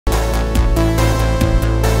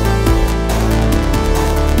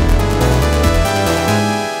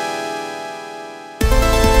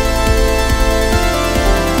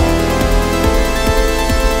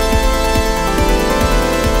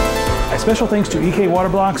special thanks to EK Water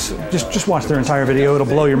Blocks. Just watch their entire video. It'll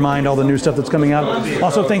blow your mind, all the new stuff that's coming out.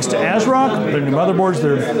 Also, thanks to ASRock, their new motherboards.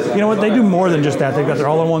 You know what, they do more than just that. They've got their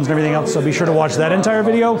all-in-ones and everything else, so be sure to watch that entire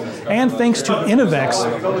video. And thanks to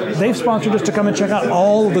Innovex, they've sponsored us to come and check out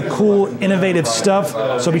all the cool, innovative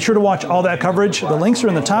stuff. So be sure to watch all that coverage. The links are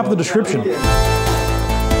in the top of the description.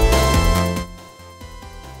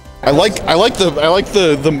 I like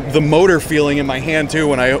the motor feeling in my hand too.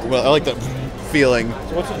 When I like the feeling.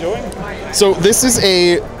 So what's it doing? So this is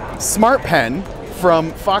a smart pen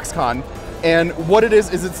from Foxcon, and what it is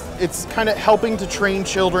it's kind of helping to train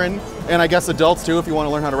children, and I guess adults too if you want to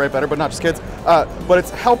learn how to write better, but not just kids. But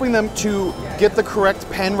it's helping them to get the correct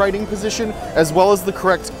pen writing position as well as the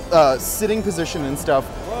correct sitting position and stuff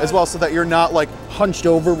as well, so that you're not like hunched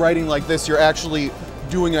over writing like this. You're actually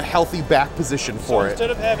doing a healthy back position for it.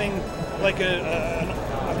 Instead of having like a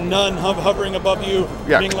nun hovering above you,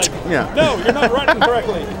 being like, no, you're not writing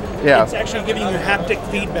correctly. It's actually giving you haptic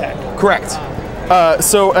feedback. Correct.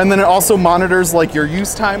 And then it also monitors like your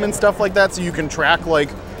use time and stuff like that, so you can track like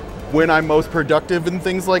when I'm most productive and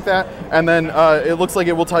things like that. And then it looks like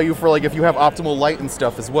it will tell you for like if you have optimal light and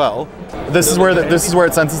stuff as well. This is where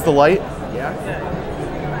it senses the light.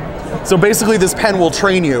 So basically, this pen will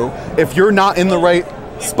train you. If you're not in the right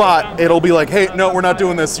spot, it'll be like, hey, no, we're not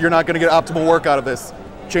doing this. You're not going to get optimal work out of this.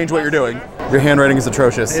 Change what you're doing. Your handwriting is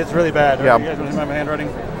atrocious. It's really bad. Yeah. You guys want to see my handwriting?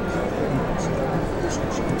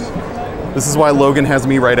 This is why Logan has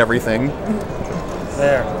me write everything.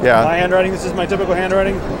 There. Yeah. My handwriting, this is my typical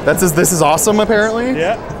handwriting. This is awesome, apparently.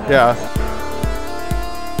 Yeah. Yeah.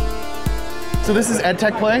 So this is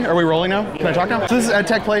EdTechPlay. Are we rolling now? Can I talk now? So this is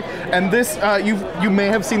EdTechPlay, and this you may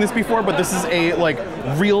have seen this before, but this is a like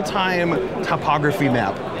real-time topography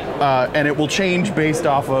map, and it will change based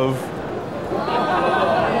off of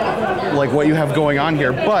like what you have going on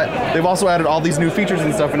here. But they've also added all these new features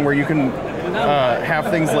and stuff, and where you can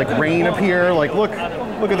have things like rain appear. Like look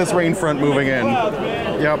at this rain front moving in.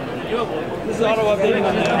 Yep. This is auto updating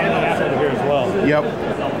on the app over here as well.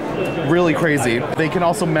 Yep. Really crazy. They can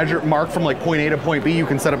also mark from like point A to point B. You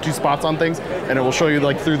can set up 2 spots on things, and it will show you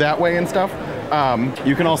like through that way and stuff.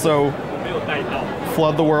 You can also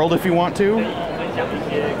flood the world if you want to.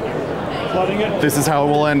 Flooding it. This is how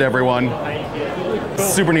it will end, everyone.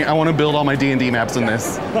 Super neat. I want to build all my D&D maps in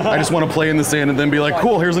this. I just want to play in the sand and then be like,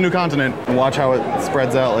 cool, here's a new continent. And watch how it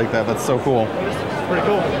spreads out like that. That's so cool. Pretty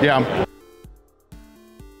cool. Yeah.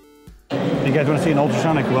 You guys want to see an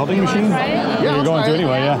ultrasonic welding machine? Yeah, you're going to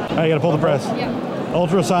anyway, yeah. Oh, you got to pull the press. Yeah.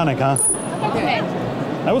 Ultrasonic, huh? Okay.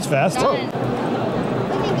 That was fast. Oh.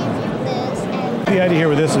 The idea here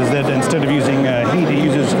with this is that instead of using heat, it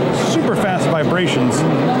uses super fast vibrations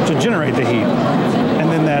to generate the heat.